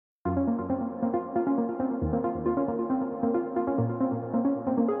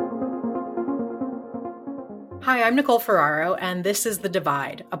Hi, I'm Nicole Ferraro, and this is The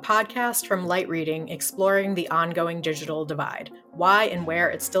Divide, a podcast from Light Reading exploring the ongoing digital divide, why and where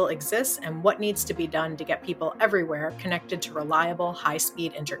it still exists, and what needs to be done to get people everywhere connected to reliable,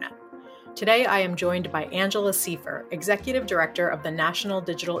 high-speed internet. Today, I am joined by Angela Seifer, Executive Director of the National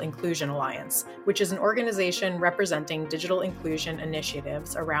Digital Inclusion Alliance, which is an organization representing digital inclusion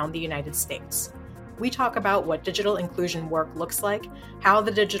initiatives around the United States. We talk about what digital inclusion work looks like, how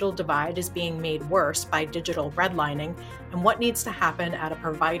the digital divide is being made worse by digital redlining, and what needs to happen at a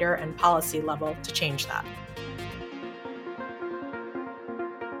provider and policy level to change that.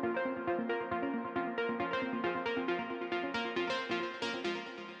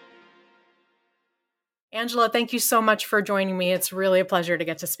 Angela, thank you so much for joining me. It's really a pleasure to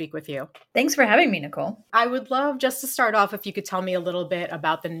get to speak with you. Thanks for having me, Nicole. I would love just to start off if you could tell me a little bit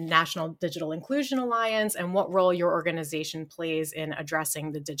about the National Digital Inclusion Alliance and what role your organization plays in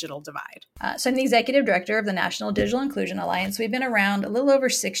addressing the digital divide. So I'm the Executive Director of the National Digital Inclusion Alliance. We've been around a little over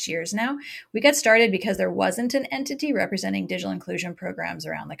 6 years now. We got started because there wasn't an entity representing digital inclusion programs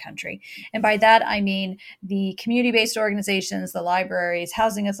around the country. And by that, I mean the community-based organizations, the libraries,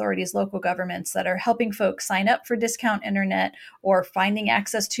 housing authorities, local governments that are helping folks sign up for discount internet or finding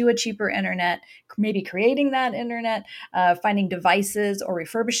access to a cheaper internet, maybe creating that internet, finding devices or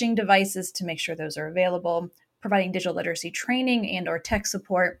refurbishing devices to make sure those are available, providing digital literacy training and or tech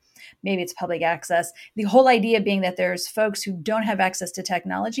support. Maybe it's public access. The whole idea being that there's folks who don't have access to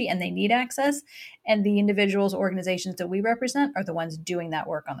technology and they need access, and the individuals, organizations that we represent are the ones doing that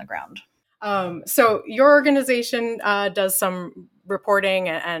work on the ground. So your organization does some reporting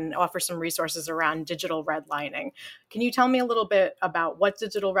and offers some resources around digital redlining. Can you tell me a little bit about what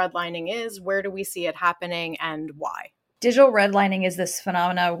digital redlining is, where do we see it happening, and why? Digital redlining is this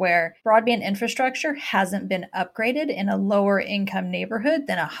phenomena where broadband infrastructure hasn't been upgraded in a lower income neighborhood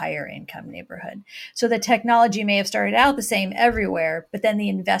than a higher income neighborhood. So the technology may have started out the same everywhere, but then the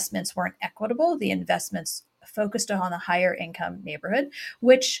investments weren't equitable. The investments focused on the higher income neighborhood,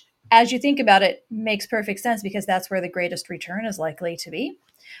 which, as you think about it, makes perfect sense because that's where the greatest return is likely to be.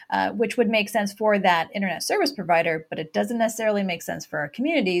 Which would make sense for that internet service provider, but it doesn't necessarily make sense for our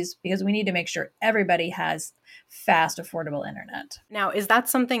communities because we need to make sure everybody has fast, affordable internet. Now, is that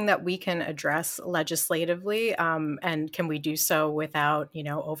something that we can address legislatively? And can we do so without,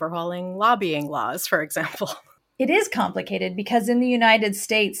 overhauling lobbying laws, for example? It is complicated because in the United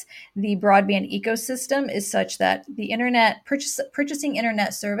States, the broadband ecosystem is such that the internet purchasing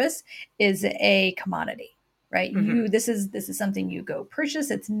internet service is a commodity. Right. Mm-hmm. This is something you go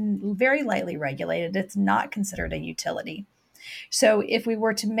purchase. It's very lightly regulated. It's not considered a utility. So if we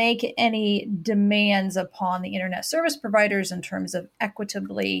were to make any demands upon the internet service providers in terms of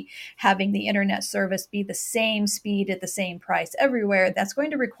equitably having the internet service be the same speed at the same price everywhere, that's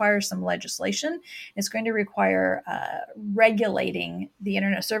going to require some legislation. It's going to require regulating the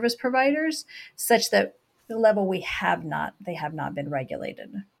internet service providers such that the level they have not been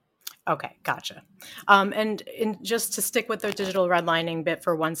regulated. Okay, gotcha. And just to stick with the digital redlining bit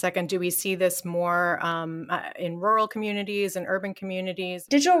for 1 second, do we see this more in rural communities and urban communities?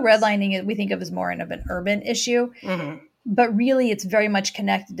 Digital redlining we think of as more of an urban issue, but really it's very much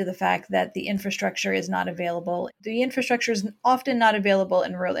connected to the fact that the infrastructure is not available. The infrastructure is often not available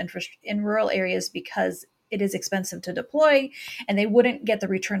in rural areas because it is expensive to deploy and they wouldn't get the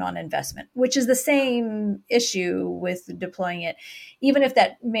return on investment, which is the same issue with deploying it. Even if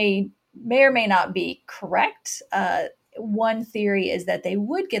that may or may not be correct, one theory is that they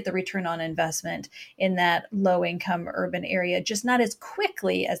would get the return on investment in that low income urban area, just not as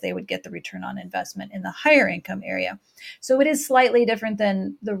quickly as they would get the return on investment in the higher income area. So it is slightly different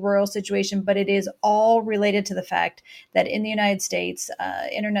than the rural situation, but it is all related to the fact that in the United States,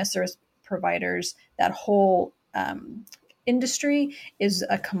 internet service providers, that whole industry is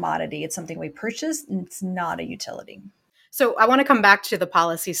a commodity. It's something we purchase, and it's not a utility. So I want to come back to the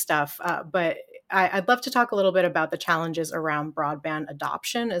policy stuff, but I'd love to talk a little bit about the challenges around broadband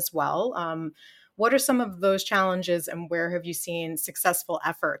adoption as well. What are some of those challenges and where have you seen successful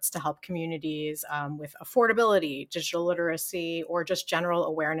efforts to help communities with affordability, digital literacy, or just general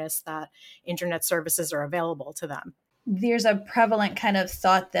awareness that internet services are available to them? There's a prevalent kind of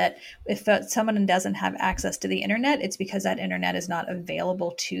thought that if someone doesn't have access to the internet, it's because that internet is not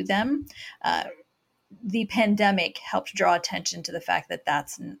available to them. The pandemic helped draw attention to the fact that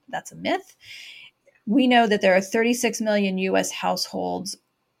that's a myth. We know that there are 36 million U.S. households,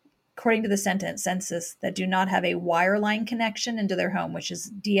 according to the census, that do not have a wireline connection into their home, which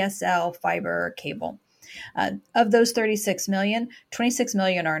is DSL, fiber, or cable. Of those 36 million, 26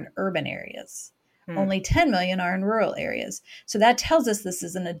 million are in urban areas. Only 10 million are in rural areas. So that tells us this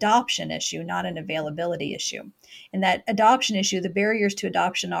is an adoption issue, not an availability issue. And that adoption issue, the barriers to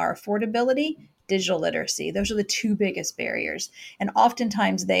adoption are affordability, digital literacy. Those are the two biggest barriers. And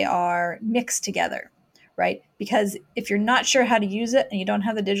oftentimes they are mixed together, right? Because if you're not sure how to use it and you don't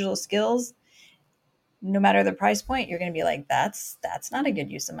have the digital skills, no matter the price point, you're going to be like, that's not a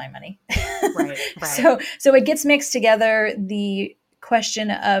good use of my money. Right. So it gets mixed together. The question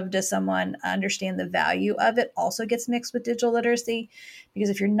of does someone understand the value of it also gets mixed with digital literacy, because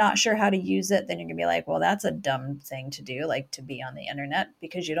if you're not sure how to use it, then you're gonna be like, well, that's a dumb thing to do, like to be on the internet,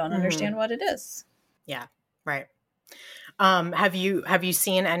 because you don't understand what it is. Yeah, right. Have you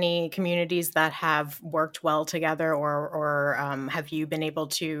seen any communities that have worked well together, or have you been able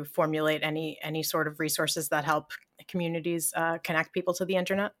to formulate any sort of resources that help communities connect people to the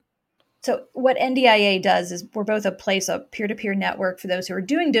internet? So what NDIA does is we're both a peer-to-peer network for those who are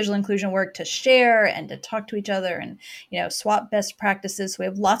doing digital inclusion work to share and to talk to each other and, swap best practices. So we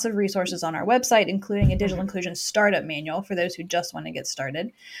have lots of resources on our website, including a digital inclusion startup manual for those who just want to get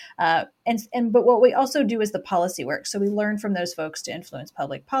started. But what we also do is the policy work. So we learn from those folks to influence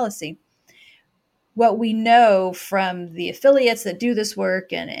public policy. What we know from the affiliates that do this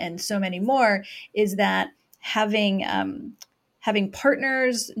work and so many more is that having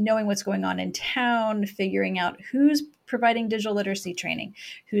partners, knowing what's going on in town, figuring out who's providing digital literacy training,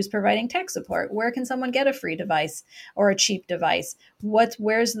 who's providing tech support, where can someone get a free device or a cheap device,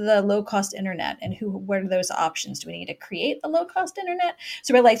 where's the low-cost internet, and what are those options? Do we need to create a low-cost internet?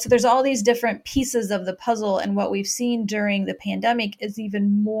 So there's all these different pieces of the puzzle, and what we've seen during the pandemic is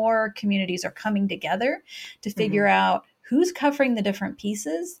even more communities are coming together to figure out who's covering the different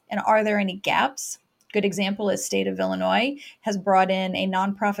pieces and are there any gaps. Good example is state of Illinois has brought in a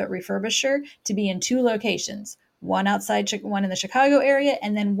nonprofit refurbisher to be in 2 locations, one in the Chicago area,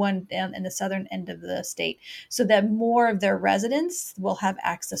 and then one down in the southern end of the state, so that more of their residents will have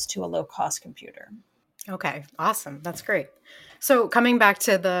access to a low-cost computer. Okay, awesome. That's great. So coming back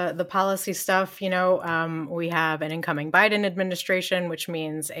to the policy stuff, we have an incoming Biden administration, which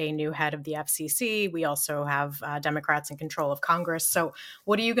means a new head of the FCC. We also have Democrats in control of Congress. So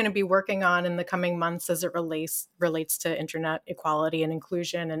what are you going to be working on in the coming months as it relates to internet equality and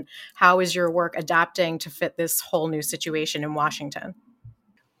inclusion? And how is your work adapting to fit this whole new situation in Washington?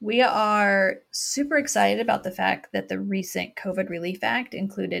 We are super excited about the fact that the recent COVID Relief Act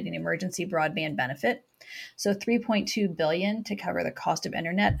included an emergency broadband benefit. So $3.2 billion to cover the cost of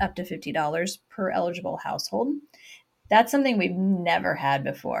internet up to $50 per eligible household. That's something we've never had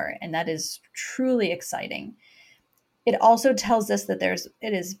before, and that is truly exciting. It also tells us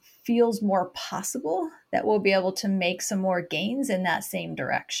that feels more possible that we'll be able to make some more gains in that same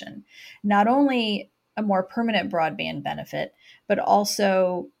direction. Not only a more permanent broadband benefit, but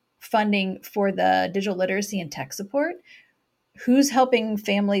also funding for the digital literacy and tech support. Who's helping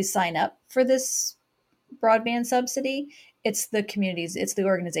families sign up for this broadband subsidy? It's the communities, it's the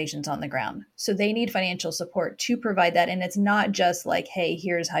organizations on the ground. So they need financial support to provide that. And it's not just like, hey,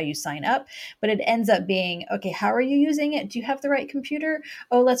 here's how you sign up, but it ends up being, okay, how are you using it? Do you have the right computer?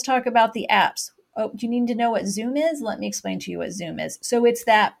 Oh, let's talk about the apps. Oh, do you need to know what Zoom is? Let me explain to you what Zoom is. So it's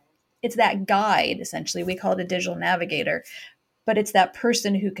that guide, essentially. We call it a digital navigator, but it's that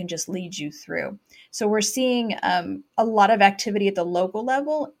person who can just lead you through. So we're seeing a lot of activity at the local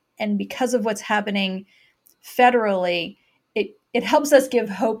level. And because of what's happening federally, it helps us give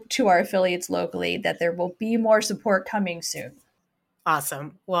hope to our affiliates locally that there will be more support coming soon.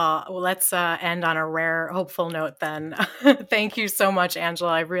 Awesome. Well, let's end on a rare, hopeful note then. Thank you so much,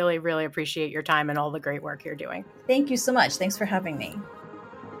 Angela. I really, really appreciate your time and all the great work you're doing. Thank you so much. Thanks for having me.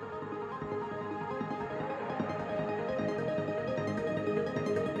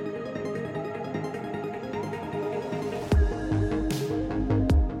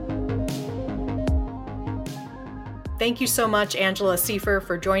 Thank you so much, Angela Seifer,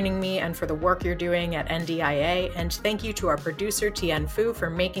 for joining me and for the work you're doing at NDIA. And thank you to our producer, Tien Fu,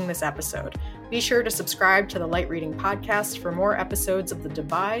 for making this episode. Be sure to subscribe to the Light Reading Podcast for more episodes of The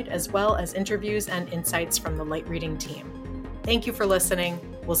Divide, as well as interviews and insights from the Light Reading team. Thank you for listening.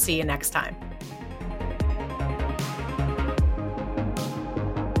 We'll see you next time.